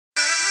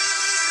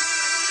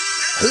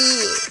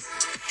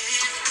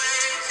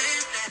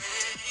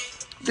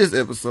This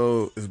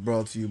episode is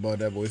brought to you by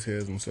that boy's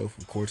heads himself,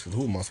 of course, because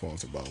who am I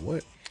sponsored by?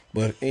 What?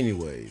 But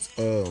anyways,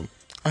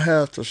 I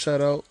have to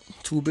shout out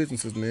two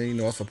businesses, man. You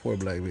know, I support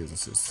black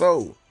businesses.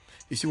 So,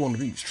 if you want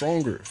to be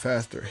stronger,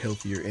 faster,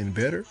 healthier, and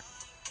better,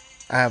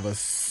 I have a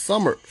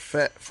summer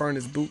fat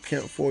furnace boot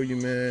camp for you,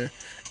 man.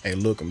 Hey,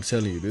 look, I'm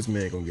telling you, this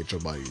man gonna get your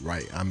body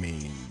right. I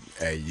mean,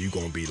 hey, you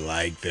gonna be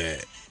like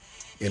that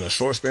in a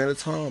short span of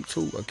time,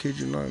 too. I kid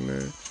you not,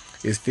 man.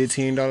 It's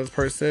 $15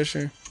 per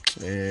session.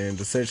 And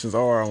the sessions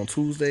are on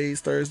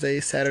Tuesdays,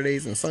 Thursdays,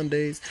 Saturdays, and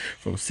Sundays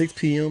from 6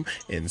 p.m.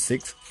 and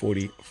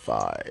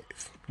 6:45.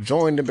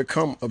 Join and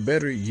become a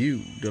better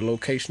you. The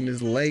location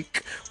is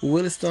Lake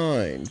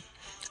Williston.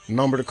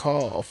 Number to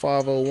call,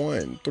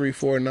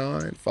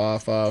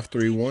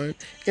 501-349-5531.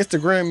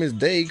 Instagram is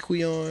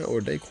Daquan or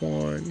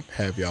Daquan.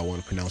 Have y'all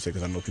want to pronounce it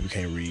because I know people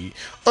can't read.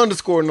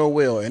 _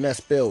 Noel, and that's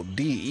spelled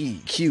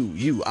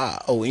DEQUION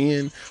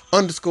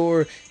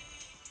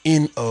 _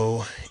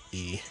 NOEL.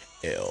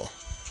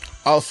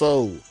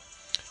 Also,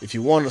 if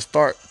you want to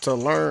start to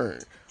learn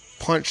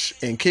punch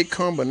and kick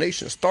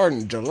combinations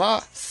starting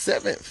July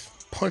 7th,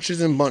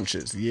 punches and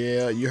bunches.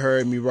 Yeah, you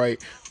heard me right.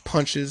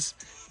 Punches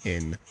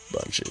and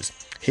bunches.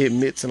 Hit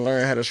mitts and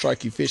learn how to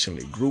strike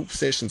efficiently. Group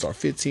sessions are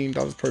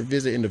 $15 per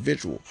visit.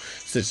 Individual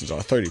sessions are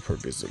 $30 per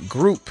visit.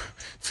 Group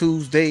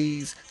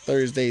Tuesdays,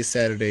 Thursdays,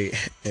 Saturday,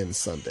 and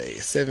Sunday,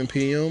 7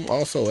 p.m.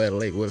 Also at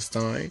Lake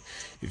Williston.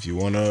 If you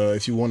wanna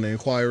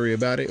inquiry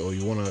about it, or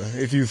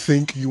if you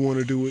think you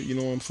wanna do it, you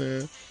know what I'm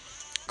saying?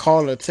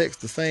 Call or text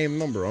the same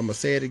number. I'm gonna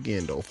say it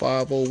again though.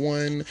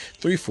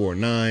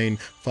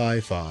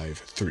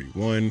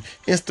 501-349-5531.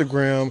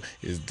 Instagram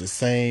is the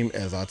same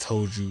as I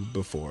told you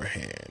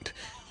beforehand.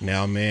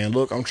 Now, man,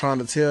 look, I'm trying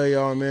to tell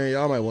y'all, man,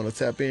 y'all might want to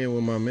tap in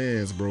with my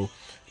mans, bro.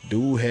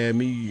 Dude had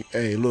me,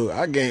 hey, look,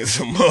 I gained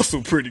some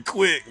muscle pretty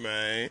quick,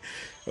 man.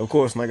 Of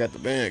course, when I got the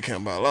band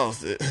camp, I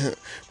lost it.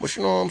 But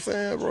you know what I'm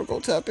saying, bro?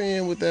 Go tap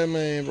in with that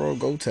man, bro.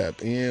 Go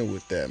tap in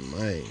with that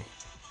man.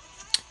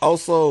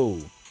 Also,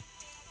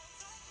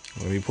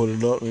 let me pull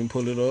it up.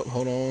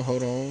 Hold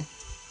on.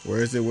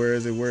 Where is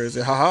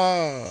it?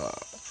 Ha.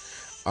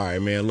 All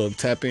right, man, look,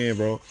 tap in,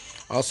 bro.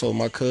 Also,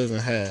 my cousin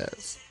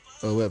has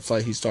a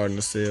website he's starting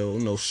to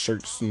sell,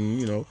 shirts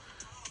and,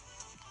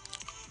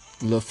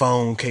 little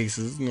phone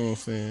cases, you know what I'm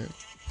saying?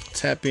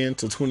 Tap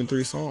into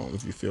 23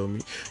 songs, you feel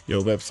me?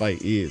 Your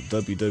website is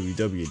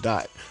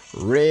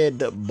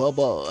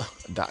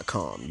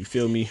www.redbubble.com. You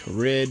feel me?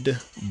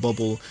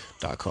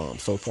 Redbubble.com.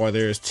 So far,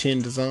 there's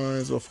 10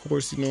 designs, of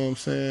course, you know what I'm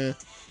saying?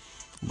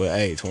 But,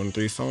 hey,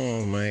 23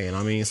 songs, man. And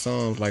I mean,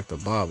 songs like the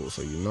Bible,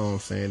 so you know what I'm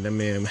saying? That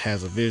man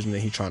has a vision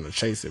and he's trying to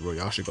chase it, bro.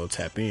 Y'all should go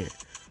tap in.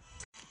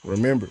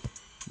 Remember,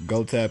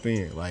 go tap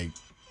in.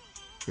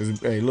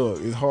 Hey,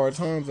 look, it's hard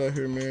times out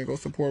here, man. Go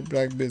support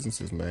black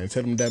businesses, man.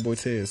 Tell them that boy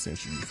Tez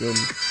sent you. You feel me?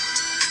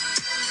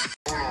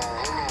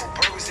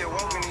 Purpose said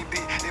walking these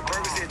beat. They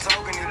purpose said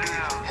talking these beat.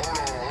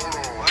 Hold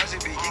on. I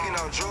should be geeking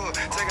out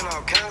drugs, taking all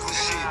kinds of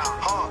shit.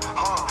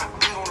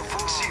 Big on the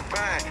full shit,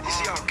 fine. You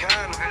see all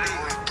kinds of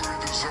things. 3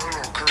 design,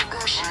 don't care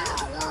about shit. I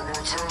can work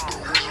one time,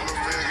 though. When your little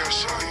man got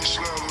shot, he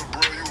slapped little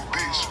bro, you a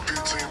bitch.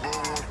 15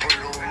 ball, one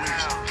plate on me.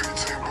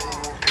 15 ball,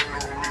 one plate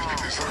on me.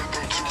 It's hard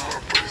though to my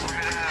face,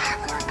 me.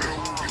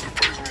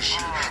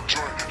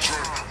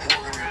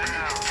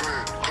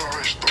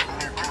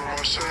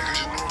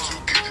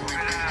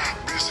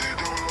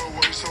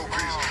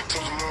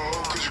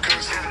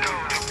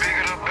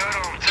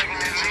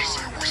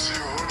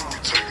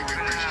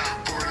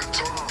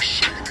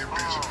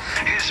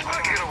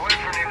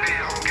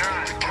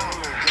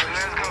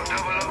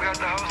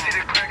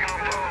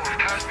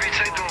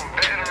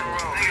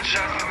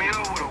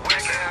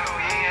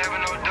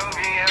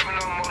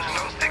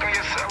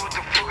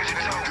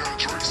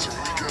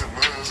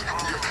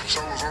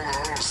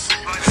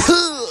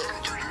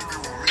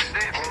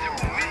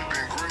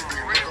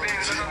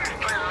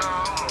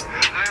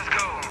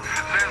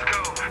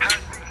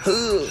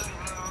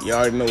 You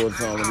already know what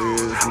time it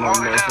is.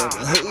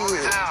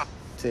 Motherfucker.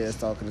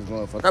 TezTalks this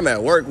motherfucker. I'm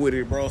at work with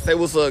it, bro. Say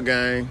what's up,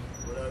 gang.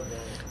 What up, gang?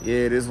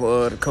 Yeah, this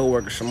was the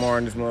co-worker Shamar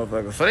and this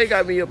motherfucker. So they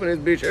got me up in this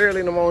bitch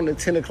early in the morning at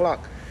 10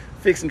 o'clock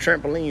fixing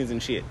trampolines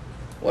and shit.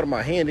 What am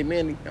I,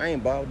 handy-mandy? I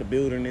ain't bothered to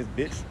build in this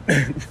bitch.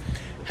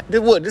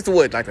 This is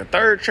what, like the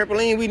 3rd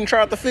trampoline we done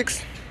tried to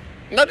fix?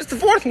 No, this the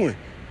 4th one.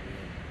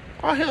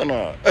 Oh, hell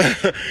no.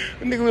 Nigga,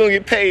 we don't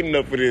get paid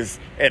enough for this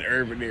at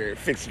Urban Air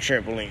fixing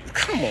trampolines.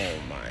 Come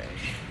on, man.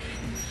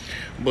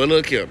 But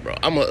look here, bro.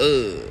 I'ma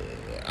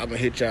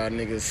hit y'all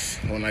niggas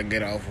when I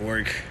get off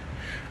work.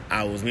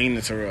 I was meaning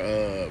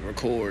to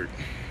record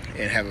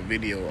and have a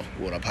video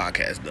with a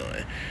podcast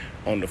done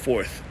on the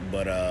 4th,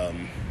 but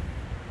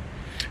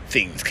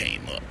things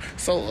came up.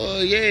 So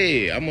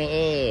yeah, I'ma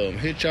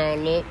hit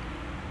y'all up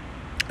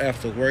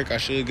after work. I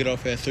should get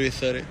off at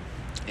 3:30,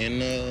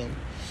 and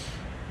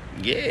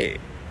yeah.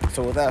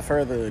 So without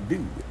further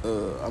ado,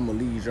 I'm gonna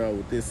leave y'all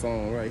with this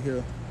song right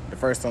here. The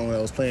first song I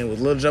was playing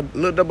was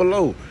Lil Double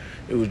O.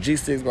 It was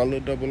G6 by Lil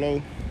Double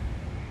O.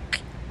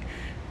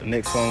 The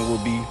next song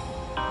will be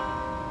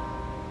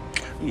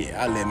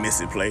Yeah, I let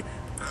Missy play.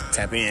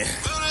 Tap in.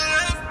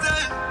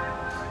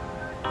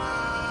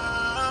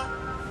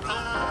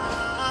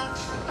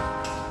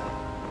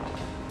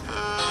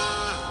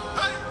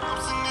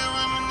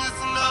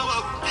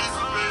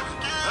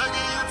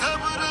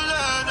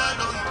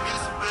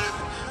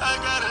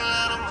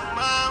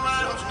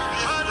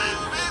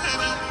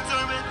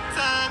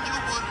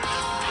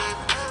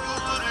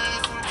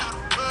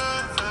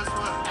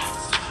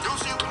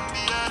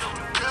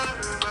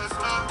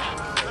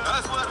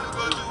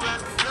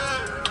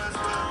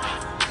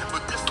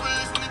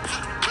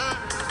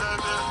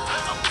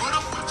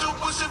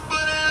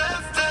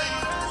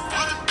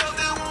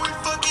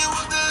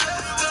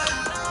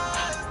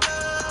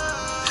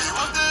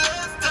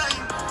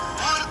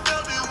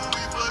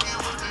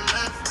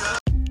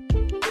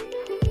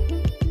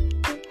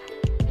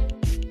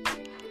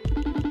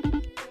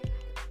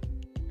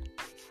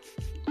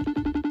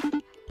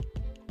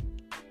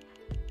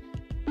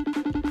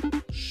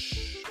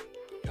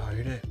 Y'all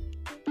hear that?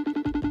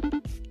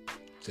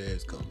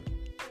 Tez coming.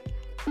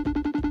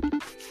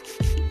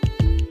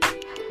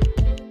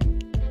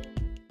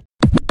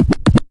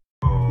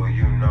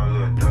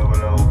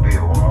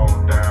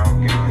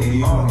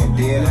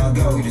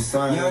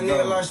 Young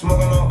nigga like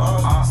smoking on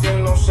off,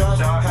 stealing on shots.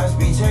 High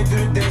speed change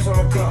through the days on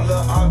the clock.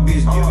 Little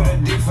obvious, give it a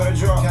dick for the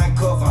drop. Can't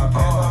cuff, I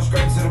pass on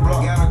straight to the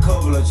block. Got a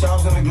couple of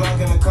chops in the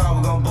Glock in the car,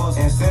 we gon' bust.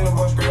 And send the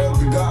boy straight up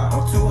to God.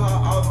 I'm too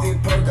hot off the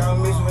perk, I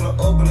miss with an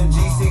open a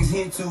G6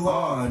 hit too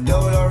hard.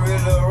 Double up, real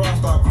little rock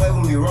star, play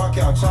with me, rock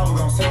out, chopper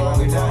gon' sing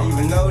like a dog.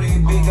 Even though these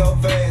big go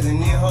fast,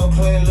 and this whole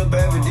clean little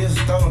baby, this a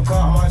stolen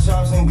car. My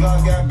chops and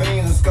Glocks got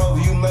beans and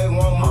scope, you make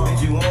one move,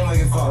 bitch, you won't make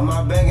it fall.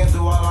 My bag in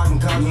through all I can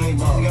copy, and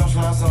just gon'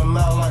 slide something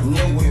out like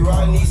nigga. We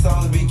riding these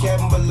songs, be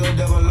capping, but little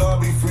double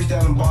love, be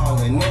freestyling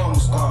balls. They know I'm a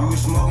star. You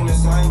was smoking the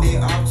same day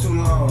out too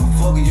long.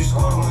 Fuck it, you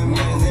scored with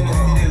mans in the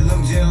city,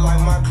 look just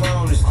like my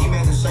clown. The ski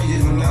man to say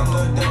just when that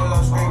little double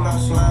up, scream out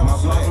slime. My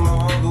flight and my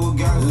hunger with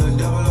guys, little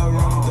double up,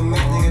 run with the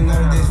mix, nigga,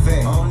 none of this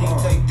fat. I don't need to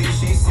take this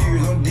shit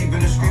serious, I'm deep in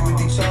the street with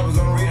these choppers,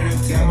 I'm ready to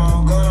tap. My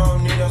own gun, I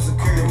don't need no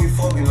security, we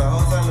fucking like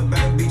whole time the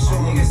back beat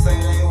shooting. Niggas say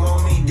they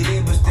want me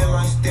dead, but still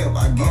ain't step.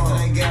 I guess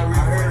they got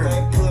reheard.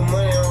 They put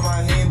money on my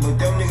head, but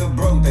them niggas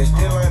broke, they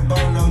still ain't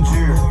bought no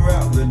jury.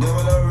 The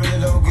devil I really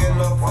don't get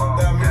no fuck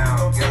about me,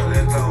 don't tell me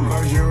too.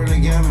 First year in the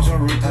game, I'm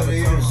trying to recover the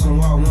years. Some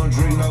walk, won't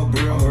drink no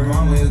beer.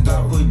 My legs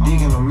dog, put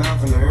dick in my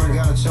mouth and the bird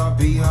got a chop,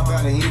 he hop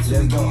out and hit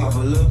to the key. Off a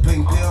little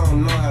pink pill, I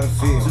don't know how to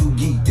feel. Too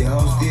geek, that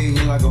hoe still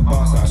hit like a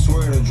boss. I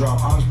swear to drop.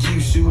 I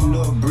keep shooting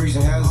up bricks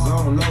and houses, I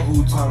don't know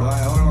who talking.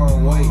 Like, hold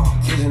on, wait.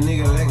 Catch a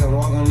nigga leg and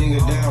walk a nigga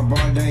down.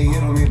 Broad day,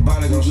 hit on me,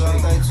 body gon'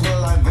 shake. They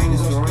twirl like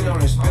Venus, spin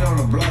on it, spin on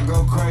the block,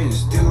 go crazy.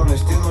 Still on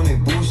it,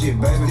 bullshit,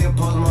 baby. Still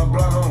post my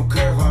block, I don't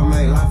care if I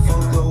make. Like,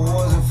 fuck the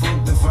wars and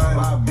fuck the fame.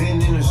 I've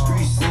been in the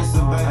streets since the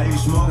baby. I you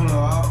smoking her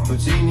off, but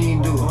you ain't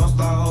even do it. One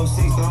star 06,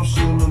 I'm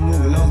shooting the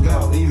movie. Let's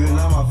go. Even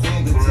now my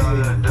fan can tell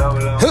you.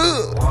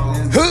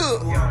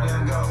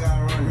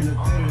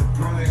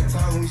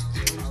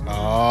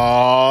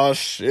 Oh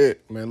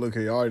shit, man! Look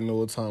here, y'all already know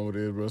what time it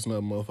is, bro. It's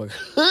not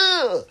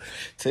motherfucker.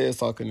 Tez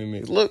talking to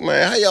me. Look,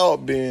 man, how y'all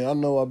been? I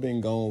know I've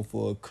been gone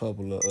for a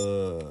couple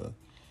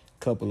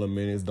of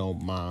minutes.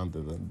 Don't mind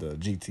the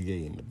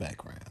GTA in the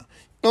background.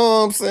 You know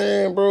what I'm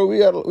saying, bro? We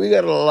got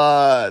a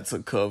lot to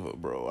cover,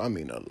 bro. I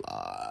mean, a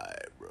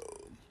lot, bro.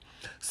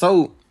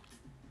 So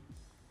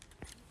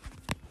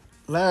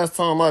last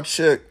time I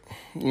checked,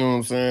 you know what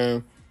I'm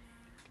saying,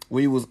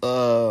 we was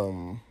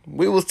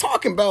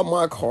talking about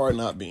my car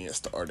not being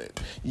started.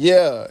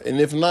 Yeah,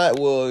 and if not,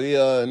 well,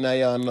 yeah, now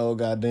y'all know,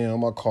 goddamn,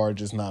 my car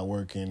just not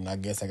working. I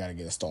guess I gotta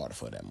get it started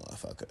for that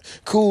motherfucker.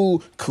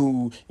 Cool,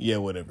 yeah,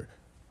 whatever.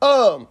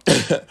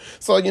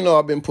 So, you know,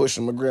 I've been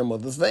pushing my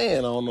grandmother's van.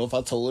 I don't know if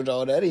I told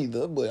y'all that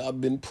either, but I've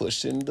been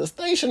pushing the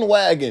station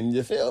wagon.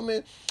 You feel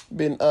me?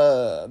 Been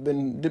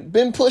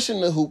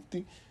pushing the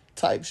hoopty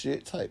type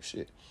shit.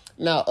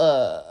 Now,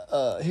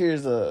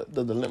 here's the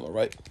dilemma,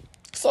 right?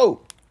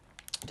 So,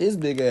 this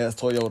big ass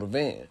Toyota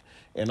van,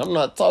 and I'm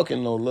not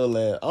talking no little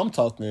ass, I'm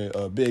talking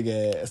a big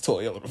ass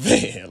Toyota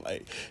van.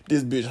 Like,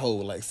 this bitch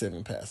hold like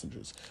 7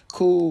 passengers.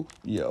 Cool?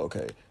 Yeah,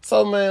 okay.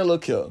 So, man,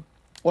 look here.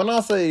 When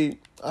I say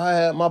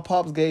my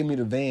pops gave me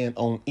the van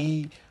on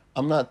E,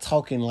 I'm not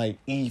talking like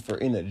E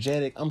for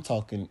energetic. I'm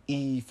talking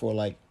E for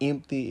like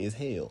empty as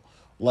hell.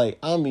 Like,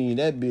 I mean,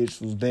 that bitch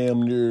was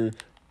damn near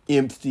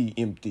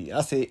empty.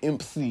 I said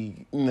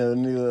empty, you know,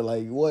 nigga,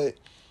 like what?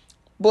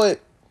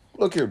 But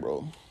look here,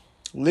 bro.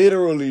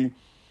 Literally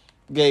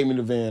gave me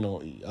the van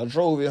on E. I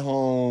drove it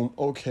home.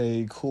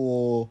 Okay,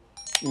 cool.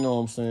 You know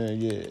what I'm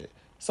saying? Yeah.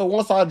 So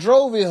once I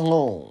drove it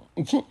home,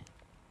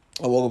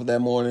 I woke up that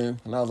morning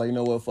and I was like, you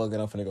know what? Fuck it.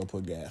 I'm finna go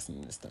put gas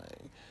in this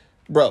thing.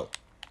 Bro,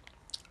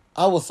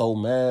 I was so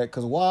mad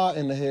because why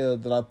in the hell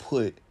did I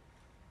put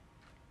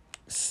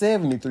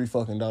 $73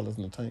 fucking dollars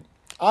in the tank?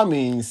 I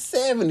mean,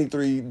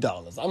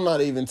 $73. I'm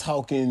not even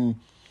talking,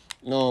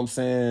 you know what I'm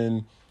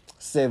saying,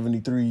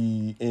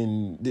 73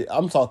 in,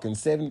 I'm talking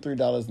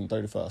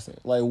 $73.35.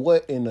 Like,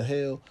 what in the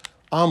hell?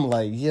 I'm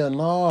like, yeah,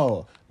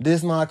 no,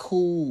 this not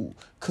cool.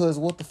 Cause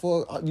what the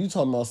fuck? You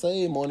talking about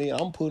save money?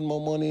 I'm putting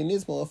more money in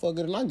this motherfucker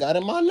than I got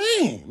in my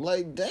name.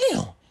 Like,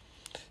 damn.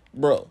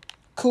 Bro,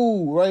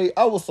 cool, right?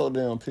 I was so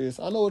damn pissed.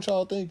 I know what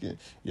y'all thinking.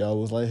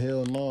 Y'all was like,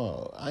 hell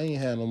no. I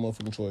ain't had no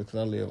motherfucking choice because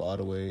I live all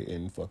the way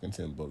in fucking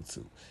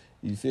Timbuktu.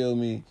 You feel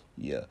me?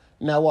 Yeah.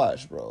 Now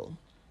watch, bro.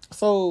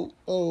 So,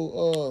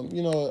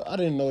 I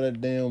didn't know that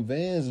damn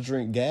vans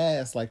drink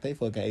gas like they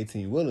fucking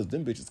 18-wheelers.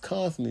 Them bitches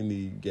constantly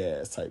need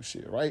gas type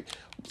shit, right?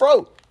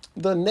 Bro,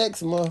 the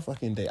next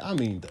motherfucking day,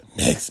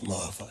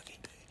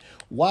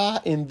 why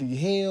in the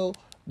hell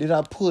did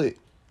I put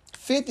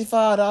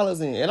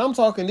 $55 in? And I'm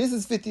talking, this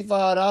is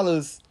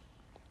 $55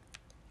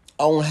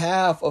 on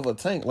half of a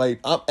tank. Like,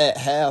 I'm at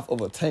half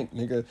of a tank,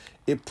 nigga.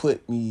 It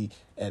put me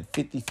at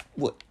 50,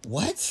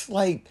 what?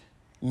 Like,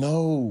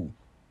 no.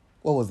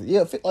 What was it?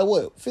 Yeah, like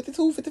what?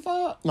 52,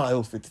 55? No, it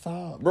was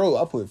 55. Bro,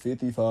 I put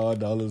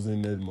 $55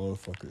 in that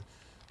motherfucker.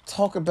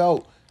 Talk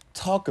about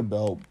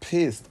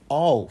pissed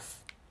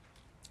off.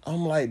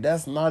 I'm like,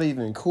 that's not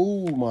even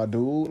cool, my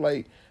dude.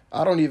 Like,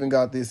 I don't even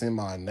got this in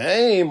my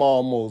name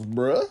almost,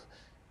 bruh.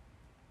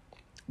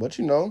 But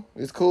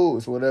it's cool.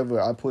 It's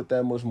whatever. I put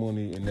that much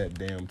money in that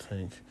damn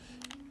tank.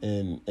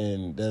 And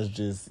that's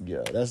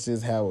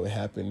just how it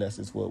happened. That's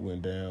just what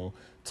went down.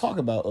 Talk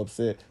about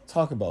upset.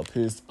 Talk about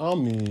pissed. I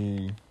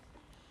mean,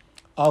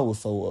 I was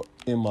so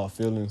in my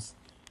feelings.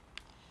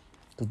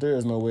 Because there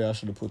is no way I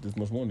should have put this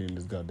much money in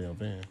this goddamn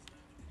van.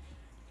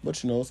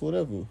 But it's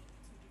whatever.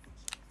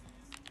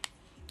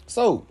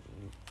 So,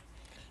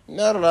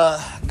 now that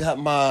I got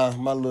my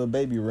little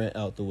baby rant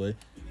out the way,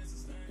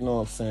 you know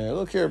what I'm saying?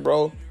 Look here,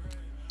 bro.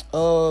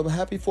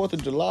 Happy 4th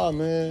of July,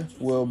 man.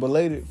 Well,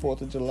 belated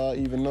 4th of July,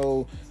 even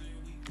though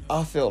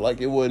I felt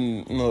like it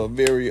wasn't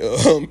very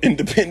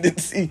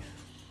independency.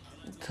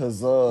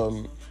 Because,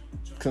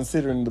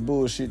 considering the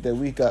bullshit that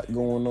we got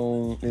going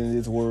on in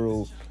this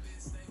world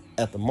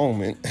at the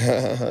moment,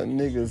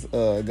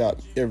 niggas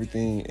got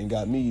everything and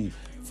got me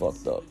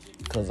fucked up.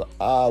 Because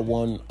I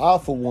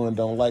for one,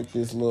 don't like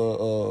this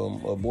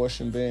little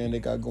abortion ban they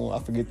got going. I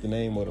forget the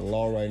name of the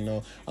law right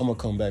now. I'm going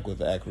to come back with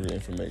the accurate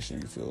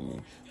information, you feel me?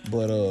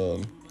 But,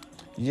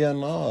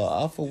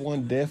 I for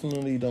one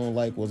definitely don't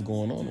like what's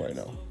going on right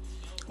now.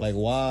 Like,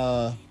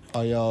 why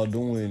are y'all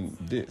doing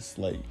this?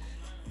 Like,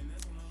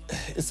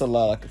 it's a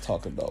lot I could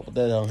talk about,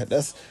 but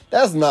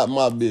that's not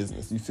my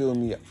business. You feel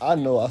me? I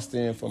know I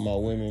stand for my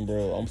women,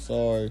 bro. I'm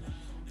sorry,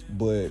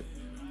 but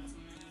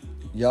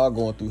y'all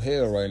going through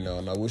hell right now,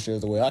 and I wish there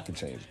was a way I could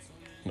change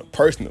it.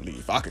 Personally,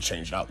 if I could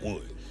change it, I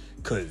would.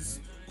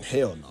 Cause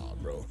hell nah,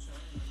 bro.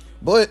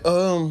 But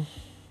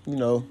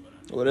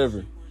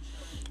whatever.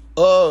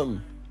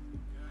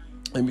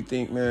 Let me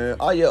think, man.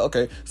 Oh yeah,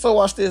 okay. So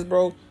watch this,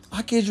 bro.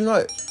 I kid you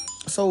not.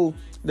 So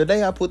the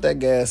day I put that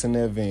gas in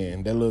that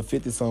van, that little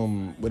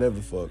 50-something, whatever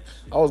the fuck,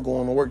 I was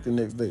going to work the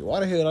next day. Why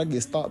the hell did I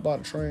get stopped by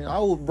the train?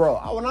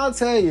 When I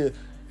tell you,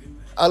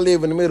 I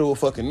live in the middle of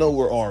fucking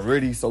nowhere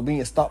already, so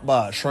being stopped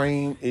by a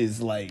train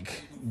is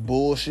like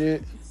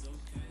bullshit.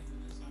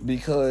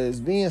 Because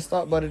being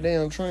stopped by the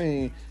damn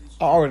train,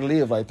 I already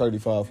live like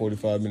 35,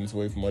 45 minutes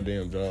away from my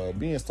damn job.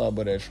 Being stopped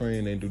by that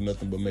train ain't do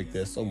nothing but make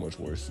that so much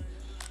worse.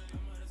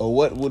 Or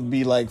what would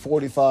be like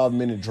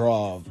 45-minute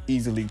drive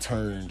easily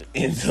turned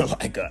into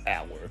like an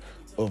hour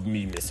of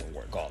me missing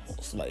work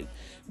almost. Like,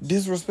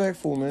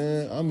 disrespectful,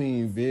 man. I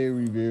mean,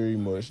 very, very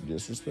much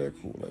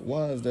disrespectful. Like,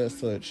 why is that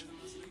such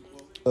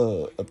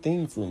a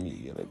thing for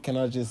me? Like, can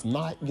I just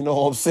not, you know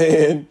what I'm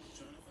saying,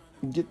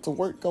 get to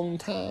work on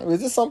time? Is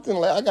this something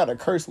like I got a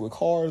curse with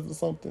cars or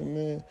something,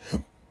 man?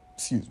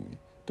 Excuse me.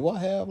 Do I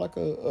have like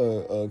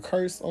a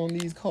curse on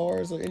these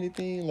cars or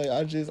anything? Like,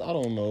 I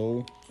don't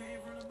know.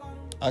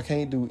 I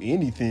can't do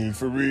anything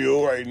for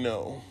real right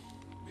now.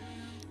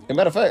 As a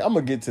matter of fact, I'm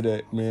going to get to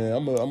that, man.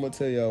 I'm going to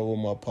tell y'all what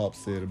my pop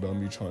said about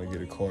me trying to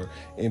get a car.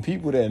 And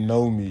people that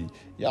know me,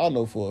 y'all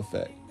know for a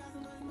fact,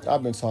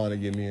 I've been trying to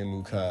get me a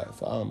new car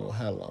for I don't know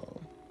how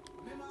long.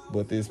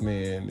 But this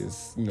man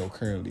is,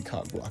 currently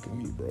cock blocking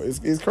me, bro.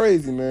 It's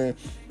crazy, man.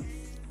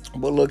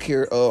 But look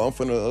here, I'm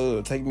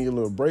finna take me a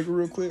little break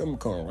real quick. I'm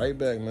coming right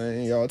back,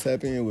 man. Y'all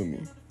tap in with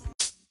me.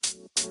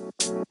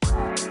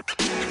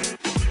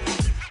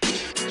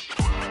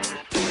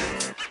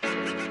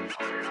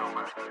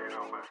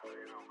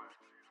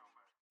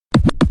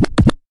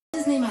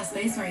 Just need my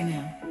space right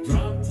now.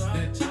 Drop top,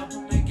 that chopper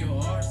make your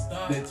heart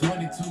stop. That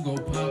 22 go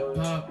pop,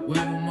 pop, wet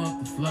them up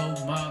the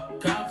flow mop.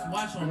 Cops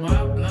watch on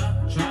my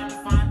block, trying to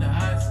find the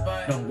hot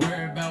spot. Don't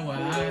worry about what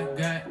I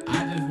got,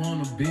 I just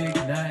want a big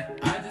knot.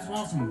 I just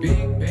want some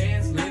big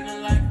bands,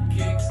 living like a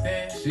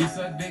kickstand. She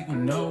suck dick with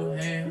no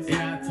hands,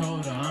 yeah, I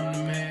told her I'm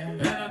the man.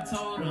 And I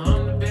told her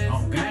I'm the best,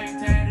 I'm gang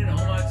tatted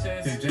on my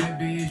chest. Say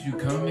Jaybee, is you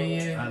coming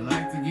yet? I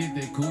like to get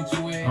that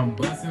coochie wet. I'm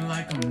busting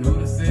like I'm new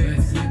to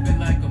sex, slipping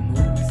like a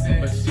movie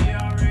set. But she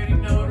already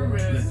know the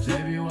rest. Look,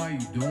 Jaybee, why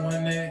you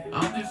doing that?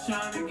 I'm just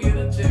trying to get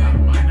a check. I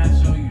might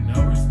not show you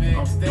no respect.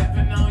 I'm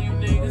stepping on you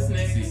niggas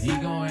next. See, he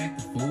gon' act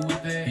the fool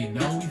with that. He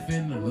know we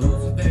finna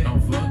lose with that.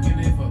 I'm fucking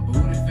it for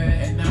booty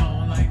fat. And I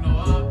don't like no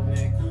op,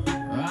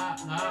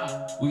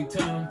 nigga.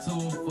 to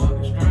a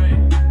fucking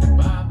strain.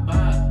 Bye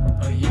bye.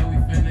 Oh yeah, we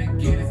finna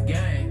get this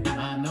game.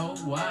 I know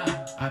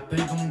why. I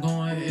think I'm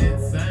going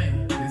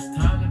insane. It's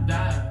time to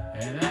die.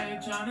 And I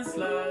ain't tryna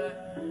slide.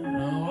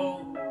 No.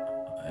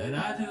 And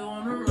I just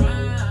wanna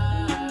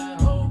ride.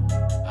 Oh.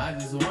 I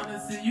just wanna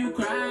see you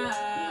cry.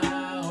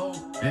 Oh.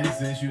 And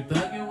since you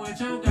thuggin' with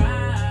your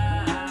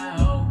guy,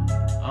 oh,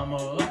 I'ma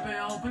up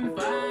and open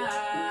fire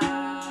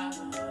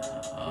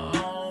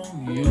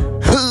on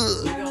you.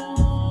 We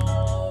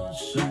gon'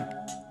 shoot.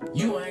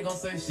 You ain't gon'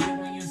 say shit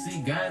when you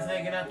see guys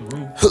hanging out the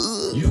roof.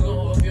 You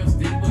gon' up your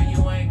stick, but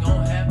you ain't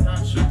gon' have time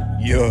to shoot.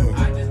 Yeah.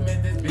 I just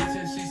met this bitch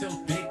and she so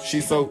thick.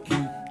 She so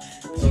cute.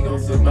 She gon'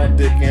 suck my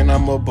dick and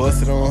I'ma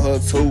bust it on her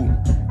too.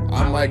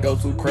 I might go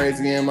too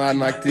crazy and might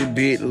knock this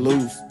bitch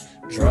loose.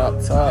 Drop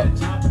top,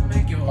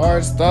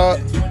 hard stop,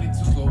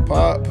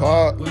 pop,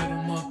 pop,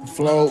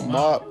 float,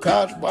 mop,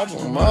 couch, watch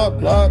on my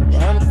block,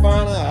 trying to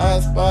find a high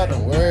spot.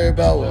 Don't worry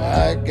about what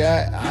I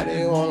got. I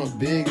didn't want a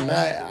big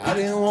night. I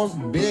didn't want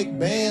some big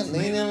band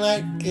leaning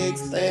like a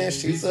kickstand.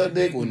 She suck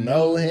dick with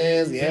no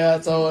hands. Yeah, I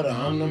told her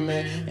I'm the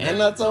man,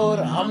 and I told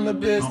her I'm the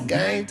best.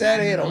 Gang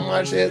tatted on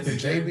my chest. And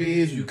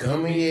Jaybee, if you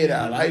coming yet,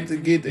 I like to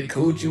get the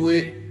coochie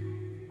with.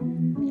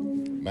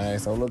 Man,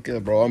 so look here,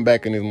 bro. I'm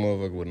back in this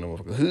motherfucker with no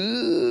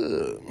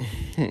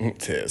motherfucker.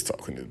 Tez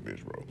talking this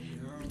bitch, bro.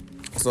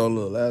 So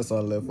look, last time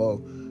I left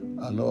off,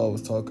 I know I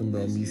was talking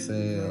about me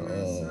saying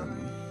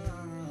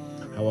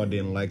how I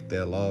didn't like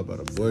that law about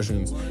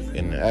abortions,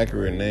 and the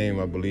accurate name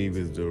I believe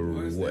is the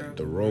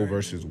Roe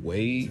versus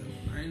Wade.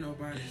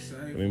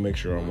 Let me make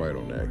sure I'm right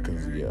on that,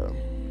 cause yeah,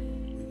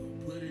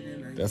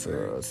 that's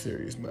a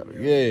serious matter.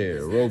 Yeah,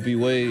 Roe v.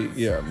 Wade.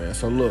 Yeah, man.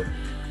 So look.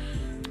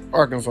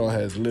 Arkansas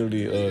has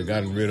literally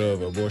gotten rid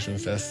of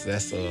abortions. That's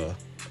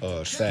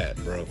sad,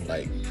 bro.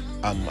 Like,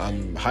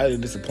 I'm highly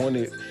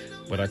disappointed,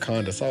 but I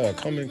kind of saw it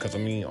coming because I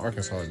mean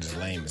Arkansas is just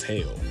lame as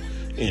hell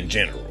in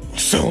general.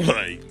 So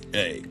like,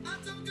 hey,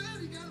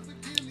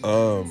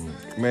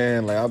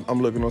 man, like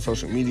I'm looking on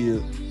social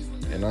media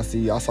and I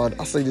see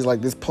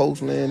this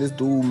post, man. This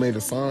dude made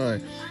a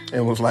sign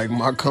and was like,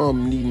 "My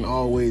cum needn't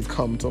always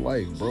come to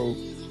life, bro."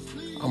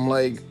 I'm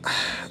like,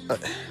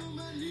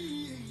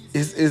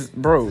 it's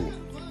bro.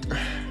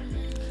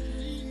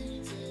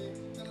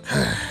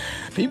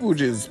 People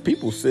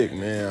sick,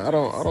 man. I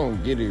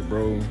don't get it,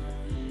 bro.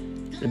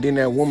 And then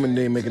that woman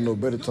didn't make it no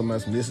better talking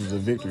about this is a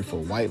victory for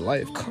white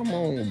life. Come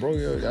on, bro.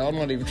 Y'all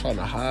not even trying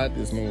to hide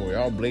this no more.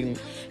 Y'all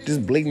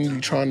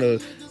blatantly trying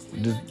to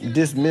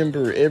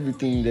dismember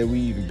everything that we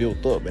even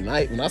built up. And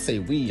when I say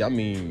we, I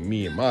mean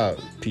me and my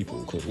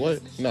people. Cause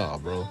what? Nah,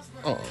 bro.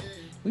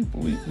 We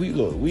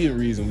the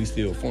reason we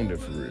still funded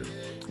for real.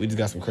 We just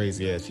got some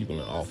crazy ass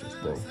people in office,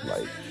 bro.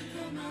 Like,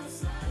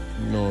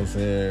 you know what I'm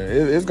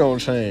saying? It's gonna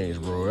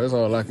change, bro. That's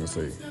all I can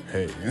say.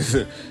 Hey,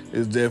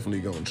 it's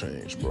definitely gonna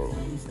change, bro.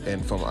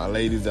 And for my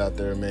ladies out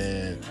there,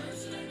 man,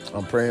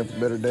 I'm praying for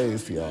better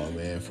days for y'all,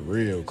 man, for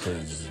real,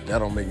 cause that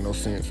don't make no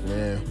sense,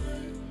 man.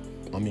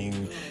 I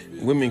mean,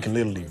 women can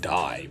literally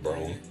die,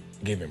 bro,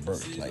 giving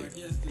birth. Like,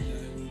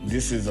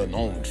 this is a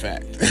known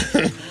fact.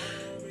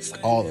 It's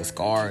all the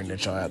scarring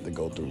that y'all have to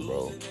go through,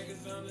 bro.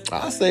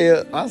 I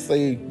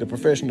say the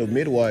profession of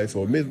midwife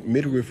or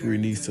midwifery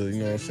needs to, you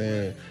know what I'm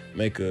saying,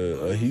 make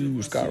a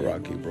huge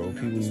skyrocket, bro.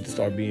 People need to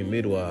start being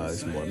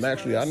midwives more. And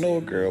actually, I know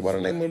a girl by the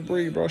name of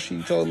Bree, bro.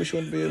 She told me she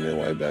wanted to be a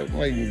midwife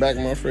back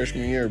in my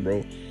freshman year,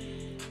 bro.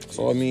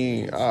 So, I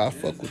mean, I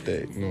fuck with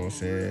that, you know what I'm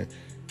saying?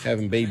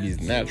 Having babies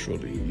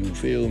naturally, you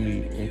feel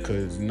me?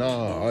 Because,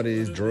 all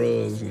these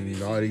drugs and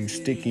all these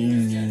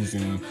sticking yous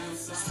and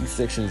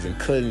C-sections and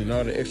cutting and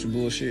all the extra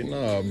bullshit,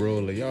 bro.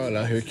 Like, y'all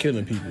out here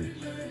killing people.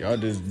 Y'all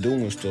just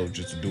doing stuff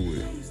just to do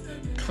it.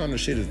 What kind of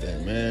shit is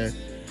that, man?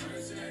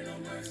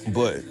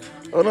 But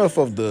enough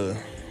of the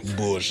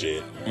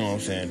bullshit, you know what I'm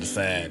saying? The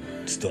sad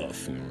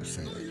stuff, you know what I'm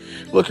saying?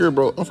 Look here,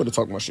 bro. I'm finna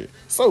talk my shit.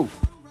 So,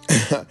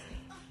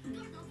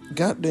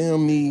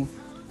 goddamn me.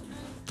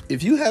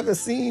 If you haven't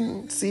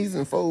seen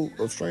season 4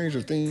 of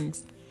Stranger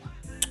Things,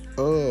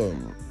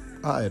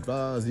 I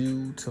advise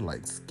you to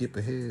like skip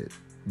ahead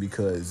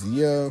because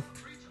I'm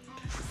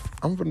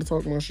finna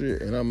talk my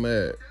shit and I'm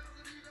mad.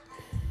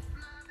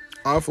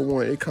 For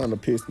one, it kind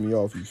of pissed me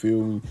off, you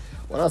feel me?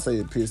 When I say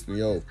it pissed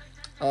me off,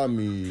 I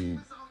mean,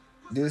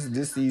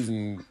 this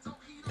season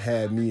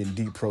had me in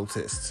deep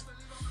protest.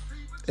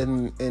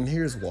 And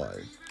here's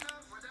why.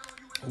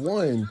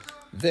 One,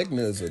 Vecna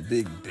is a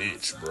big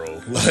bitch,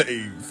 bro. Like,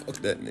 fuck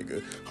that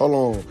nigga. Hold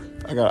on.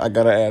 I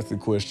gotta ask the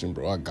question,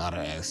 bro. I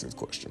gotta ask this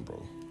question,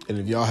 bro. And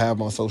if y'all have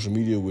my social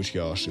media, which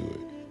y'all should.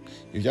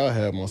 If y'all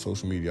have my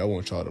social media, I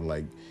want y'all to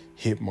like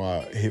hit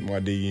my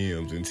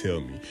DMs and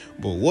tell me.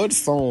 But what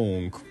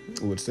song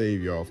would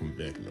save y'all from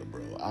Vecna,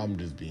 bro? I'm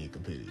just being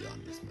completely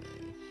honest, man.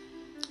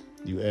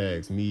 You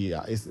ask me,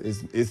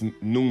 it's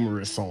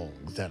numerous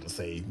songs that'll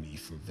save me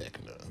from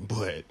Vecna.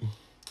 But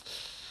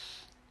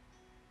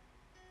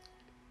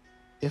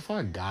if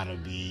I gotta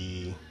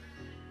be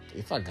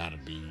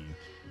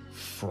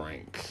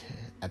frank,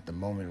 at the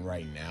moment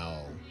right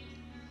now,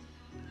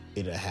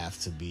 it'll have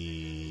to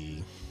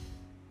be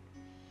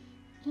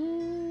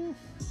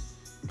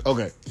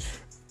Okay.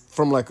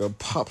 From like a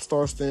pop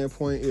star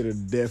standpoint, it'll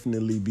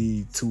definitely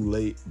be Too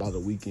Late by The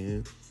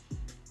Weeknd.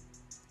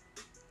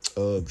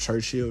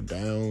 Churchill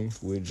down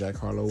with Jack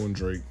Harlow and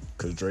Drake,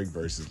 cause Drake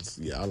verses,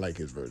 I like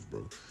his verse,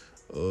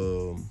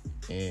 bro.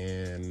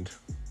 And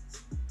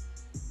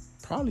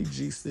probably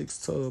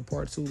G6 to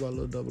Part 2 by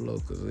Lil Double O,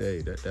 cause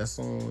hey, that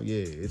song,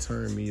 it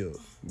turned me up.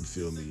 You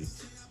feel me?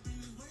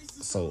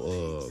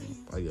 So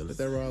let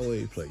that Ride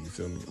Wave play. You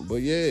feel me?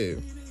 But yeah,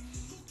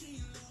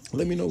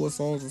 let me know what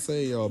songs to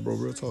say, y'all, bro.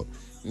 Real talk.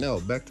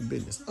 Now back to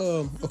business.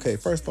 Okay,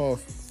 first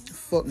off,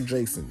 fuck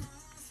Jason.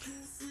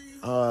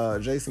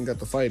 Jason got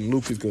to fighting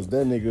Lucas because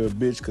that nigga a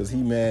bitch because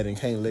he mad and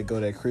can't let go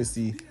that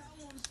Chrissy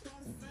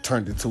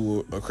turned into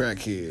a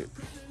crackhead.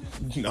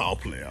 No, I'm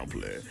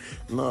playing.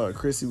 Nah,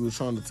 Chrissy was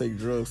trying to take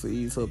drugs to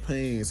ease her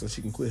pain so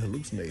she can quit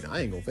hallucinating.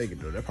 I ain't gonna fake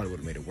it though. That probably would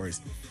have made it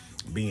worse.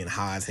 Being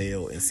high as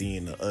hell and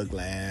seeing the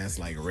ugly ass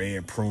like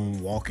Red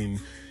Prune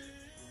walking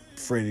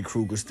Freddy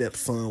Krueger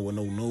stepson with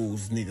no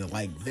nose nigga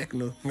like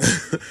Vecna.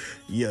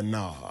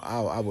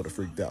 I would have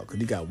freaked out because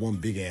he got one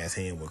big ass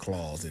hand with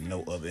claws and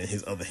no other, and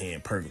his other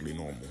hand perfectly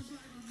normal,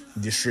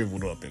 just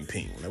shriveled up in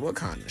pink. Like, what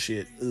kind of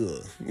shit?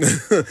 Ugh.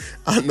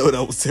 I know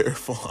that was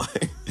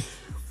terrifying.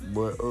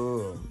 But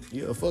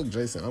fuck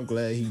Jason. I'm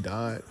glad he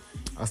died.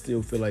 I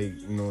still feel like,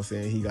 you know what I'm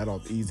saying, he got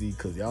off easy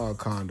because y'all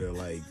kind of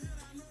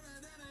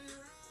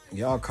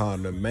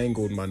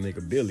mangled my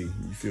nigga Billy.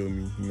 You feel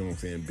me? You know what I'm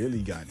saying?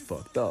 Billy got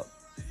fucked up.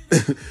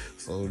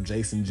 So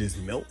Jason just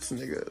melts,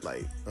 nigga.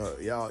 Like,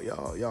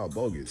 y'all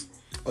bogus.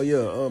 Oh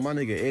yeah, my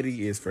nigga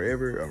Eddie is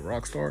forever a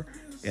rock star,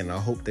 and I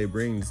hope they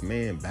bring this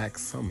man back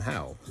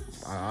somehow.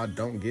 I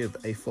don't give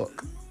a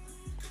fuck.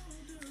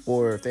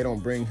 Or if they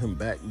don't bring him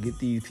back, get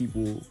these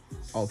people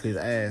off his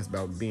ass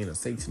about being a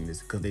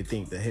Satanist because they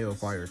think the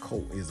Hellfire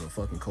cult is a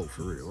fucking cult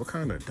for real. What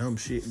kind of dumb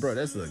shit? Bro,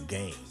 that's a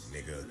game,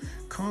 nigga.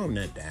 Calm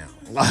that down.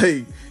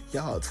 Like,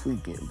 y'all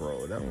tweaking,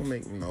 bro. That don't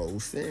make no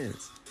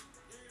sense.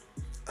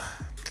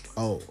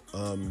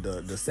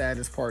 The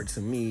saddest part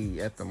to me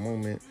at the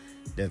moment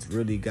that's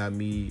really got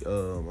me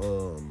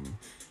on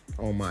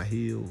my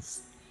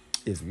heels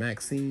is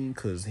Maxine,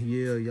 cause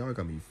y'all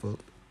got me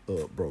fucked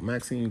up, bro.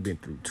 Maxine been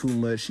through too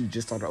much. She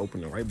just started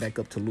opening right back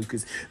up to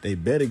Lucas. They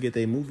better get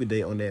their movie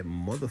day on that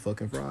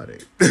motherfucking Friday.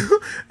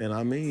 And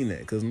I mean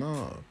that, cause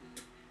nah,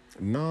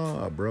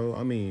 bro.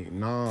 Hell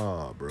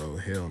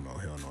no.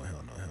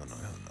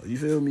 You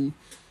feel me?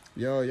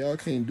 Y'all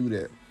can't do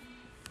that.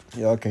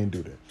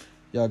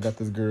 Y'all got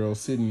this girl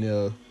sitting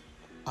there,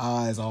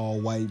 eyes all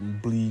white and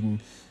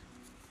bleeding,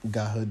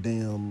 got her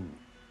damn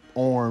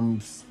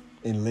arms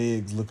and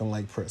legs looking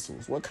like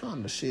pretzels. What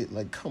kind of shit?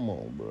 Like, come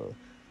on, bro.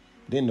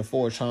 Then the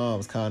 4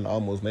 Chimes kind of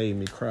almost made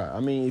me cry.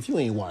 I mean, if you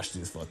ain't watched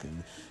this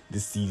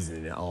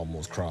season and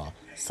almost cry,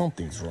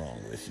 something's wrong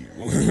with you,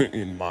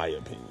 in my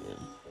opinion.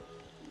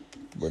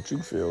 But you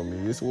feel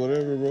me? It's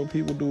whatever, bro.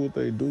 People do what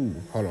they do.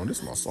 Hold on, this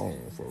is my song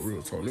for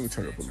real talk. Let me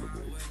turn it up a little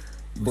bit.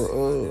 But,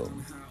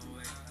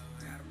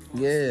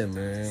 yeah,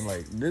 man,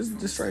 like, this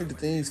Stranger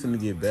Things finna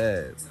get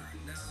bad.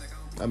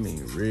 I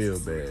mean, real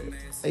bad.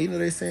 Hey,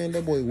 they saying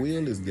that boy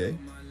Will is gay.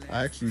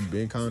 I actually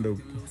been kind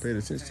of paying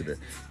attention to that.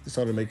 It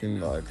started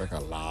making, like a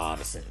lot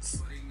of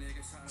sense.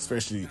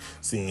 Especially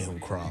seeing him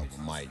cry with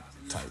Mike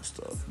type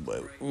stuff.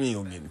 But we ain't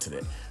gonna get into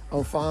that.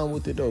 I'm fine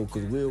with it, though,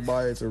 because Will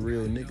Byers a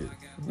real nigga.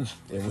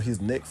 And when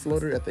his neck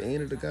fluttered at the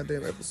end of the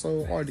goddamn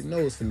episode, I already know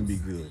it's finna be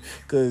good.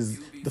 Because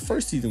the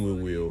first season with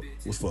Will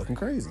was fucking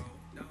crazy.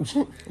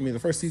 I mean, the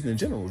first season in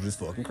general was just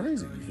fucking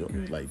crazy. You feel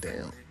me? Like,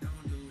 damn.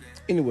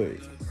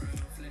 Anyways,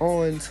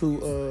 on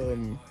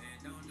to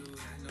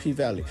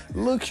P-Valley.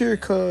 Look here,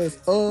 cuz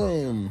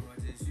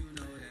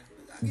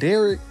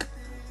Derek,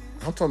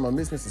 I'm talking about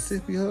Miss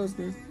Mississippi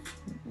husband.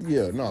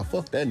 Yeah, nah,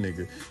 fuck that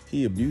nigga.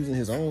 He abusing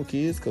his own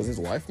kids because his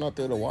wife not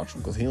there to watch him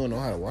because he don't know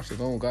how to watch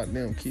his own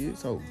goddamn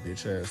kids. Oh,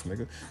 bitch ass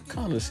nigga. What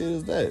kind of shit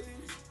is that?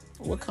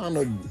 What kind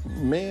of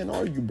man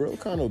are you, bro?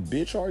 What kind of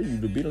bitch are you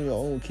to beat on your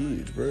own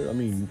kids, bro? I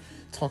mean,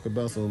 talk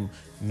about some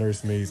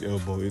nursemaid's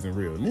elbow isn't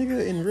real.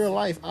 Nigga, in real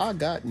life, I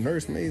got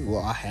nursemaid's.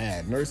 Well, I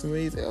had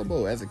nursemaid's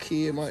elbow. As a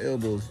kid, my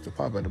elbows to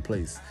pop out of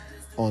place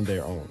on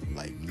their own.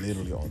 Like,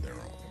 literally on their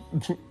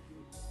own.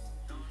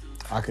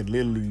 I could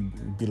literally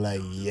be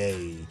like,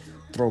 yay,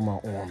 throw my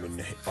arm in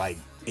the, like,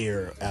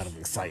 air out of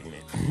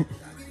excitement.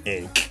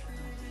 And, you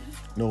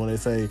know when they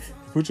say,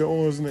 put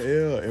your arms in the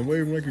air and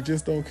wave them like you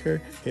just don't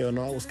care. Hell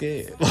no, I was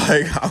scared.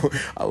 Like,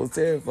 I was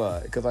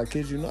terrified. Because I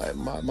kid you not,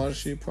 my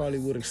shit probably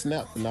would have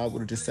snapped and I would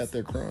have just sat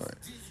there crying.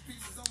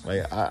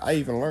 Like, I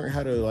even learned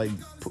how to, like,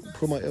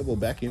 put my elbow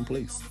back in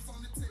place.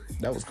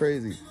 That was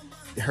crazy.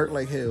 It hurt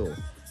like hell.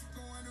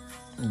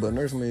 But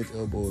nursemaid's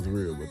elbow is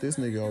real. But this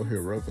nigga out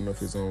here roughing up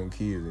his own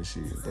kids and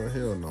shit. Bro,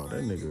 hell no,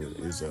 that nigga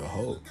is a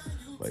hoe.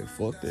 Like,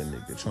 fuck that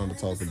nigga. Trying to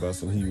talk about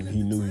some he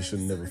knew he should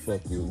never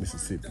fuck with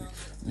Mississippi.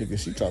 Nigga,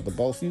 she tried to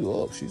boss you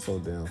up. She's so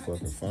damn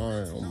fucking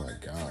fine. Oh my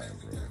God,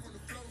 bro.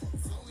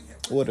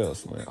 What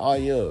else, man? Oh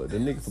yeah, the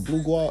nigga for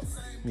Blue Guap.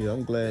 Yeah,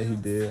 I'm glad he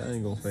did. I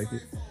ain't gonna fake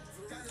it.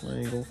 I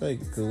ain't gonna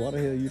fake it. Cause why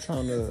you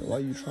trying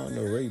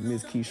to rape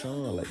Miss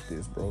Keyshawn like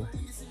this, bro?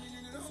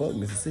 Fuck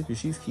Mississippi,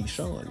 she's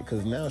Keyshawn.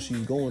 Because now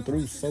she's going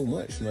through so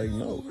much. Like,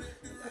 no.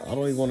 I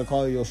don't even want to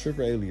call you your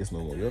stripper alias no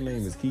more. Your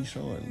name is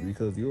Keyshawn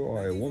because you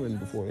are a woman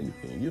before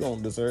anything. You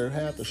don't deserve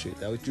half the shit.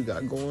 That's what you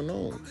got going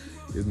on.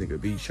 This nigga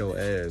beat your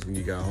ass when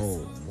you got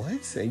home.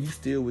 What? And you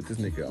still with this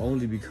nigga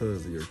only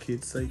because of your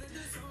kid's sake?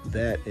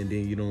 That, and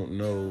then you don't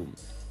know.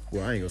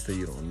 Well, I ain't gonna say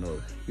you don't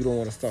know. You don't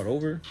want to start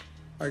over?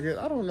 I guess,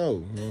 I don't know.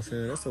 You know what I'm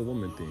saying? That's a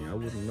woman thing. I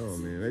wouldn't know,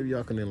 man. Maybe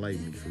y'all can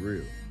enlighten me for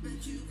real.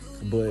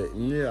 But,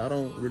 yeah, I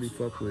don't really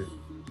fuck with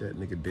that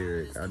nigga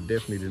Derek. I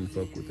definitely didn't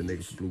fuck with the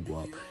nigga from Blue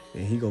Guap.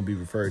 And he gonna be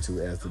referred to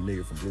as the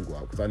nigga from Blue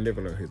Guap. Because I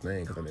never learned his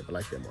name because I never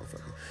liked that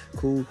motherfucker.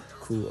 Cool.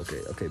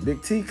 Okay.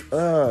 Big Teak.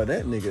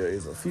 That nigga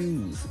is a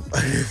fuse.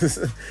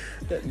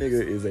 That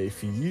nigga is a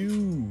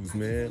fuse,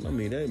 man. I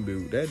mean,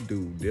 that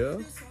dude,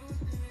 yeah.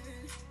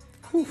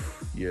 Whew.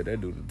 Yeah, that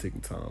dude is a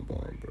ticking time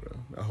bomb, bro.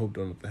 I hope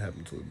nothing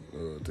happen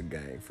to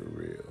gang for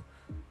real.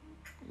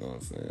 You know what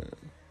I'm saying?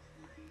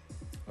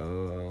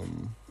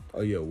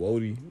 Oh yeah,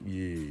 Wody.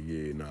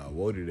 Yeah,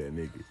 Wody, that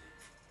nigga.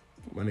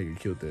 My nigga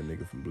killed that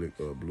nigga from Blue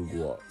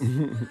Guap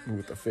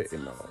with the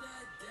fentanyl.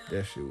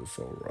 That shit was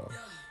so raw.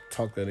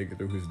 Talked that nigga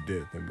through his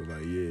death and was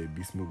like, yeah,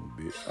 be smooth,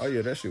 bitch. Oh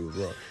yeah, that shit was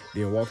raw.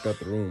 Then walked out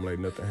the room like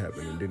nothing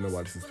happened and didn't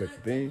nobody suspect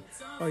a thing.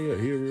 Oh yeah,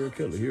 he a real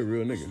killer. He a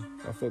real nigga.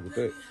 I fuck with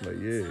that. Like,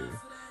 yeah.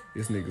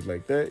 It's niggas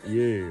like that,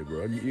 yeah,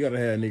 bro. You gotta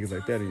have niggas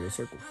like that in your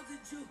circle,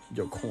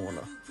 your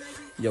corner,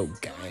 your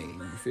gang.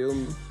 You feel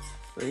me?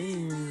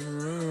 You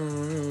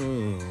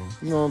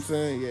know what I'm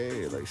saying?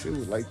 Yeah, like shit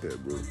was like that,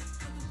 bro.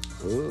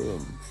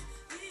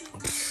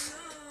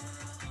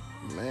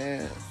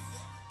 Man,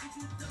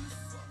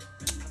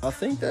 I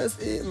think that's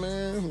it,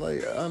 man.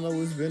 Like I know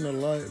it's been a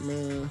lot,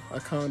 man. I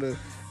kind of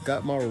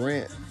got my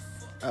rant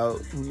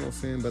out. You know what I'm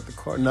saying about the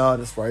car? Nah,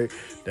 that's right.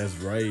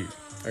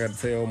 I gotta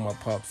tell you what my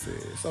pop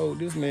said. So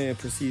this man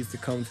proceeds to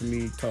come to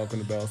me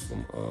talking about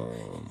some,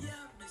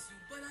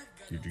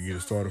 did you get a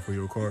starter for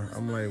your car?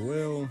 I'm like,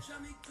 well,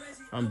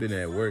 I've been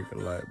at work a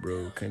lot,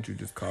 bro. Can't you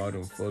just call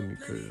them for me?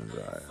 Because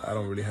I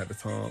don't really have the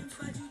time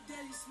to,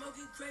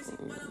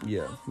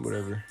 yeah,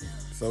 whatever.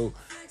 So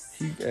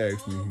he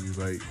asked me, he was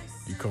like,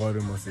 you called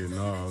him? I said,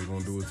 nah, I was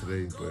gonna do it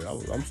today, but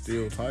I'm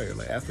still tired.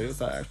 Like after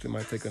this, I actually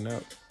might take a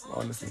nap.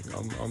 Honestly,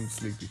 I'm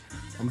sleepy.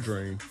 I'm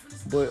drained.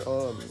 But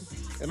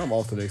and I'm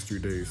off the next 3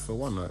 days, so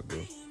why not, bro?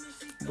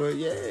 But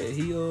yeah,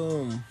 he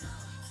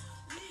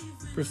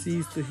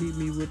proceeds to hit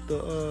me with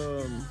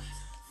the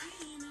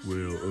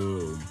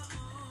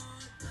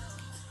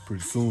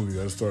pretty soon we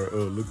gotta start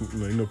looking.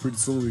 Pretty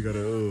soon we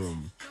gotta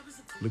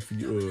look for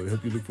you,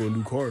 help you look for a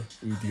new car,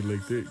 anything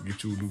like that.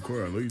 Get you a new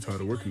car. I know you're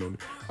tired of working on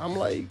it. I'm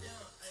like,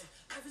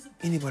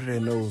 anybody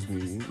that knows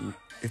me,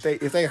 if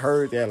they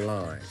heard that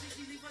line,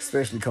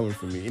 especially coming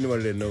from me,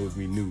 anybody that knows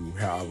me knew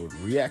how I would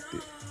react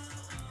it.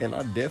 And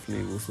I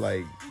definitely was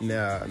like,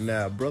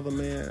 now, brother,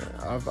 man,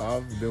 I've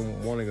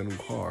been wanting a new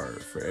car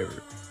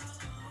forever.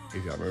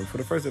 If y'all remember, for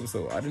the first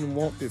episode, I didn't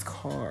want this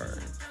car.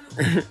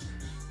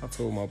 I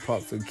told my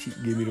pops to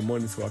give me the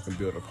money so I can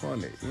build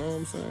upon it. You know what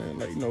I'm saying?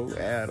 Like,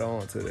 add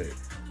on to that.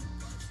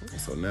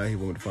 So now he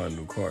want me to find a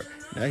new car.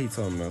 Now he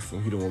telling me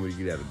he don't want me to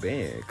get out of the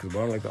band. Because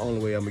I'm like, the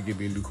only way I'm going to get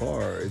me a new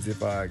car is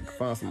if I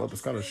find some other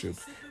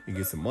scholarships and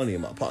get some money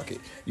in my pocket.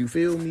 You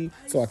feel me?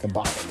 So I can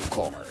buy a new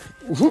car.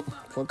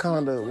 What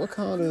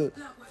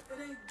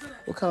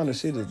kind of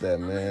shit is that,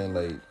 man?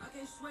 Like,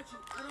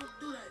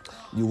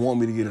 you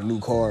want me to get a new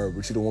car,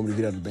 but you don't want me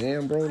to get out of the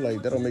band, bro?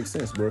 Like, that don't make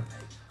sense, bro.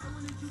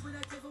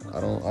 I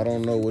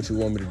don't know what you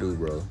want me to do,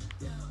 bro.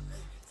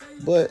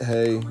 But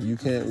hey, you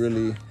can't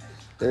really.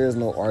 There is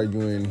no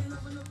arguing.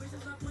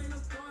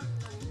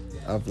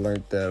 I've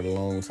learned that a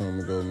long time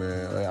ago,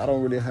 man. Like, I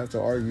don't really have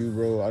to argue,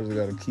 bro. I just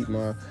gotta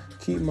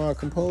keep my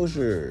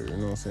composure. You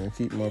know what I'm saying?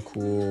 Keep my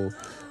cool.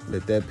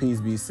 Let that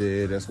piece be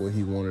said. That's what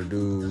he want to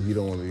do. He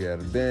don't want to get out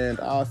of the band.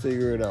 I'll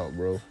figure it out,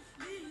 bro.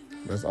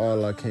 That's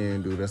all I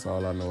can do. That's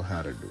all I know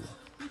how to do.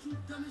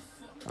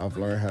 I've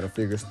learned how to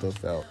figure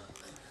stuff out.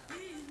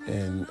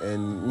 And you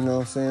know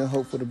what I'm saying?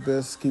 Hope for the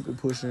best. Keep it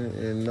pushing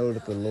and know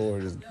that the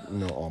Lord is,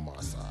 on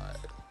my side.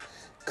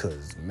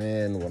 Because,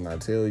 man, when I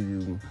tell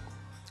you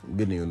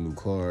getting a new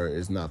car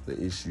is not the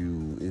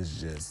issue. It's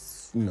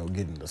just,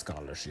 getting the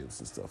scholarships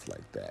and stuff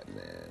like that,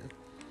 man.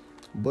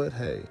 But,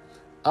 hey,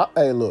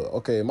 look,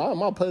 okay,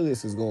 my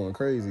playlist is going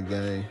crazy,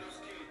 gang.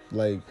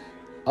 Like,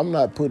 I'm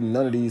not putting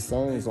none of these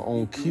songs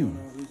on Q.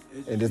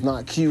 And it's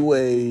not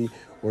QA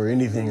or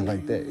anything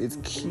like that. It's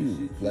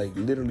Q. Like,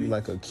 literally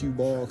like a cue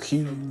ball. Q,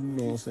 you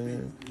know what I'm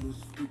saying?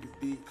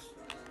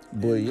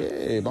 But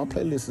yeah, my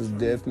playlist is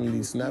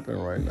definitely snapping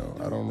right now.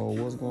 I don't know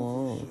what's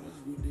going on.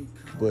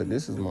 But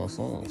this is my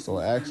song. So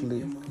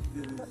actually,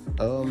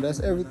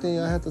 that's everything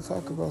I have to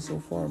talk about so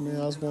far, man.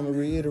 I just want to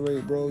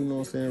reiterate, bro, you know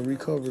what I'm saying?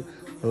 Recover.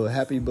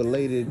 Happy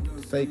belated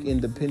fake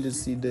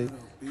Independency Day.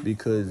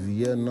 Because,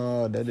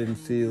 that didn't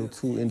feel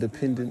too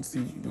independency.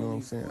 You know what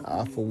I'm saying?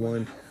 I, for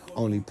one,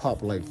 only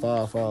popped like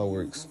 5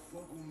 fireworks.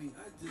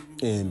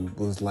 And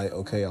was like,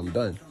 okay, I'm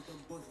done.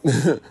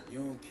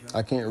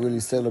 I can't really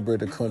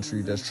celebrate a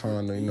country that's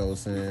trying to, you know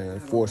what I'm saying,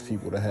 force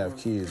people to have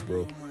kids,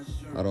 bro.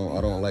 I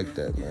don't like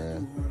that,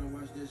 man.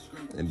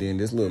 And then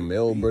this little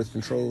male birth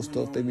control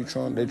stuff they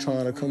trying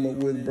to come up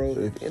with, bro.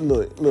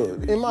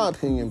 Look, in my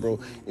opinion,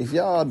 bro, if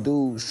y'all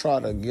dudes try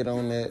to get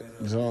on that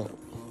junk,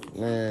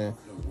 man,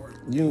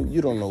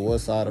 you don't know what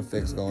side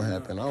effects gonna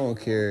happen. I don't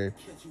care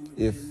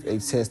if they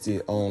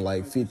tested on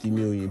like 50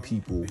 million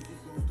people,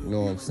 you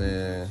know what I'm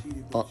saying?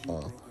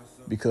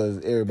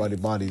 Because everybody's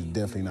body is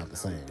definitely not the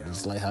same.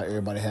 Just like how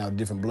everybody have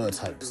different blood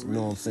types, you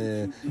know what I'm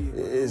saying?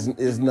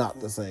 It's not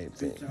the same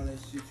thing.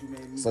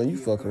 So you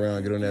fuck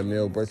around, get on that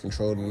male birth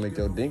control and make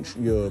your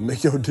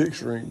dick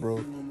shrink,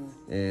 bro.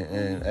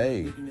 And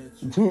hey,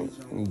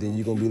 then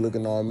you gonna be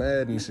looking all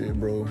mad and shit,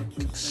 bro.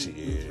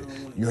 Shit,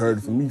 you heard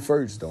it from me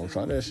first. Don't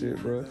try that shit,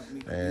 bro.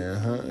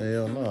 And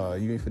hell nah,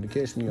 you ain't finna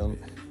catch me on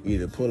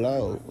either pull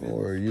out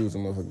or use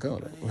them as a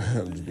condom.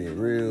 I'm just being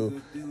real,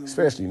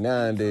 especially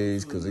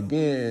nowadays, because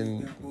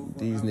again,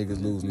 these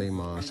niggas losing their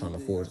minds trying to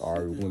force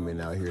our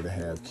women out here to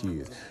have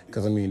kids.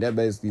 Because I mean, that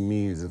basically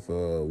means if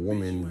a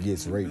woman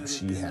gets raped,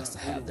 she has to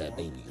have that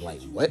baby.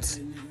 Like what?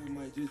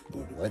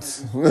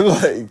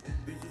 Like,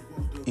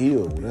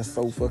 ew, that's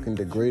so fucking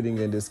degrading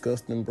and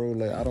disgusting, bro.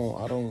 Like, I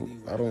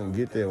don't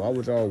get that. Why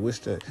would y'all wish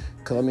that?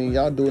 Cause I mean,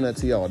 y'all doing that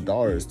to y'all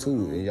daughters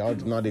too, and y'all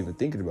not even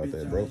thinking about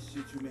that, bro.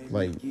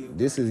 Like,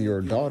 this is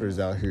your daughters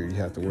out here you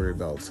have to worry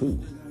about too.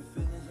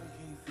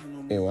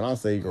 And when I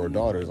say your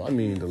daughters, I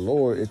mean the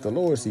Lord. If the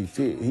Lord see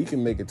fit, He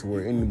can make it to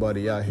where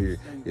anybody out here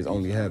is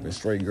only having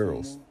straight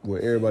girls,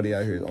 where everybody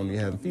out here is only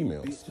having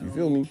females. You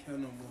feel me?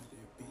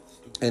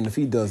 And if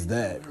He does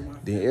that,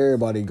 then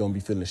everybody gonna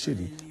be feeling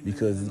shitty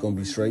because it's gonna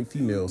be straight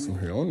females from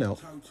here on out.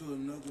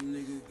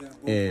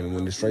 And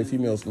when the straight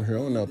females from here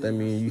on out, that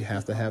means you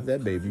have to have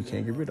that baby. You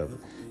can't get rid of it.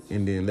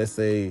 And then let's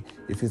say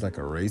if it's like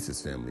a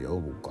racist family, oh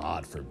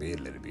God forbid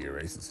let it be a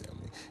racist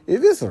family.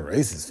 If it's a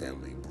racist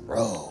family,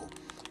 bro,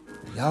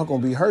 y'all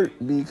gonna be hurt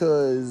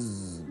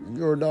because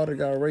your daughter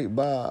got raped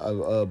by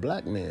a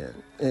black man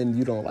and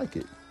you don't like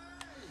it.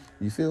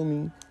 You feel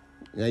me?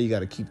 Now you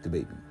gotta keep the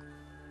baby.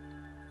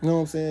 You know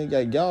what I'm saying?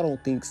 Like, y'all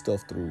don't think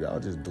stuff through. Y'all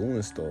just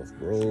doing stuff,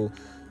 bro.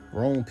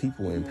 Wrong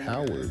people in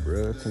power,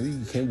 bro.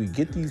 Can we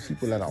get these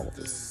people out of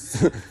office?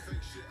 You know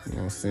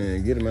what I'm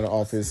saying? Get them out of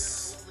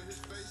office.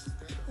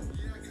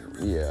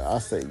 Yeah, I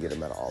say get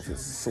them out of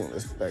office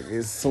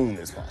as soon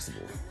as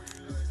possible.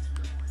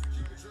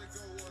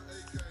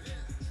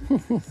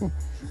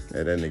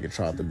 Yeah, that nigga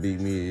tried to beat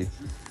me.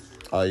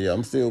 Oh yeah,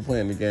 I'm still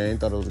playing the game.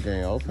 Thought it was a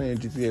game. I was playing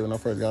GTA when I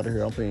first got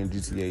here. I'm playing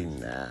GTA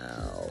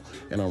now.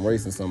 And I'm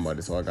racing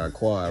somebody, so I got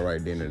quiet right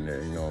then and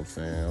there. You know what I'm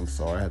saying? I'm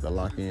sorry, I had to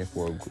lock in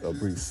for a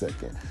brief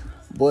second.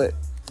 But,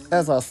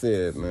 as I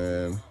said,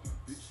 man,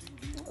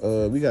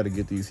 we got to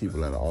get these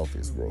people out of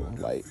office, bro.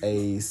 Like,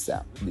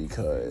 ASAP.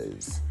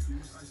 Because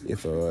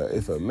if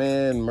a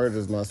man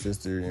murders my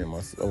sister and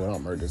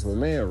if a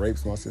man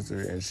rapes my sister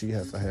and she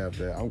has to have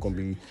that, I'm going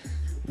to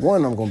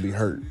be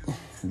hurt.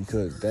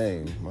 Because,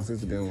 dang, my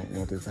sister didn't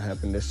want this to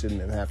happen. That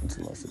shouldn't have happened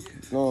to my sister.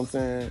 You know what I'm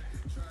saying?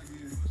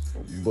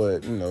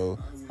 But, you know,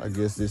 I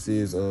guess this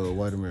is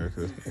white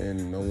America.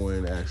 And no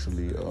one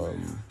actually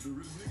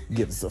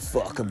gives a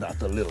fuck about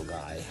the little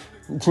guy.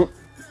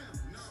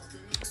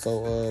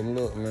 So,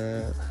 look,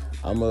 man.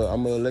 I'm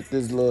gonna let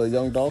this little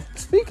young Dolph.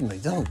 Speaking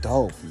of young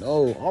Dolph,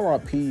 no,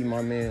 R.I.P.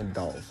 my man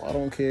Dolph. I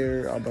don't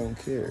care.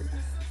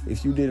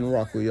 If you didn't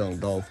rock with young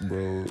Dolph, bro,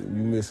 you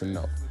missing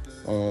out.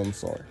 I'm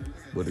sorry.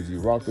 But if you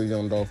rock with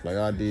young Dolph like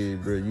I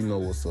did, bro, you know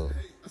what's up.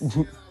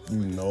 You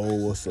know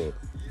what's up.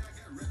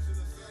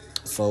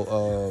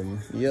 So,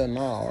 yeah,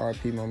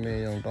 R.I.P. my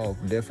man young Dolph.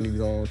 Definitely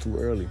going too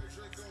early.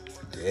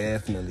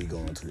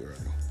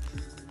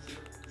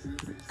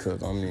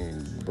 Because, I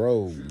mean,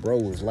 bro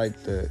was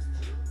like that.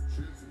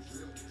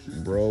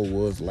 Bro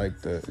was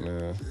like that,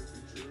 man.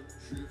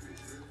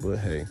 But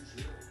hey, you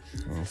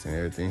know what I'm saying?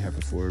 Everything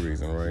happens for a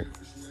reason, right?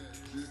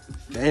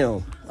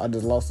 Damn, I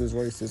just lost this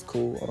race. It's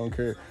cool. I don't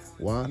care.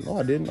 Why? No,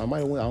 I didn't. I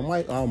might win. I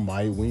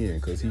might win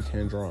because he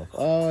can't drive.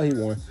 He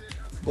won.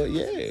 But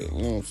yeah, you know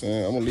what I'm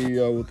saying? I'm going to leave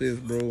y'all with this,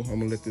 bro. I'm going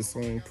to let this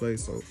song play.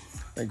 So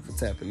thank you for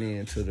tapping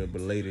in to the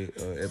belated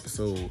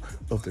episode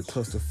of the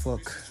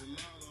clusterfuck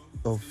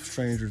of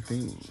Stranger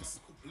Things.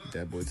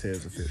 That boy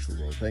Tez official,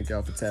 bro. Thank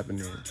y'all for tapping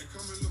in. All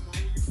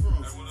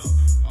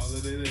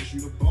of that ass,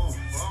 you the bomb.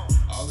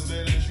 All of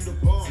that ass, you the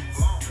bomb. I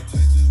take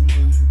this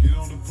money, get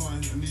on the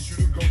plane. I need you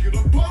to go get a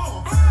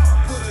bomb. I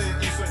put her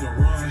in East St.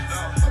 Laurent.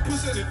 I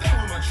put it down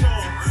with my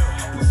charm.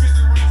 I put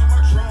 50 rounds on my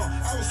drum.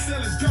 I was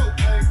selling dope,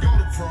 I ain't go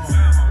to prom.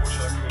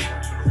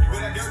 But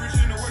I got rich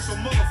in the way, so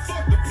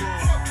motherfuck the prom.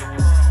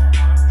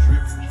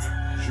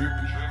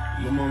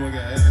 Drippin'. Lil' mama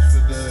got ass for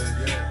days.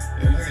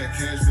 And I got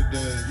cash for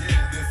days.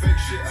 That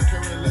fake shit, I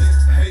can't relate.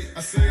 Hey,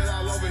 I say it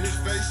all over his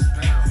face.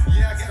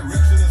 Yeah, I got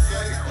reps in the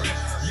face.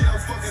 Yeah, I'm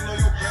fucking on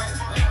your back.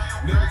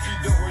 Never keep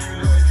dope where you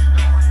like.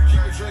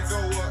 Keep a Draco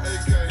or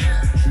AK.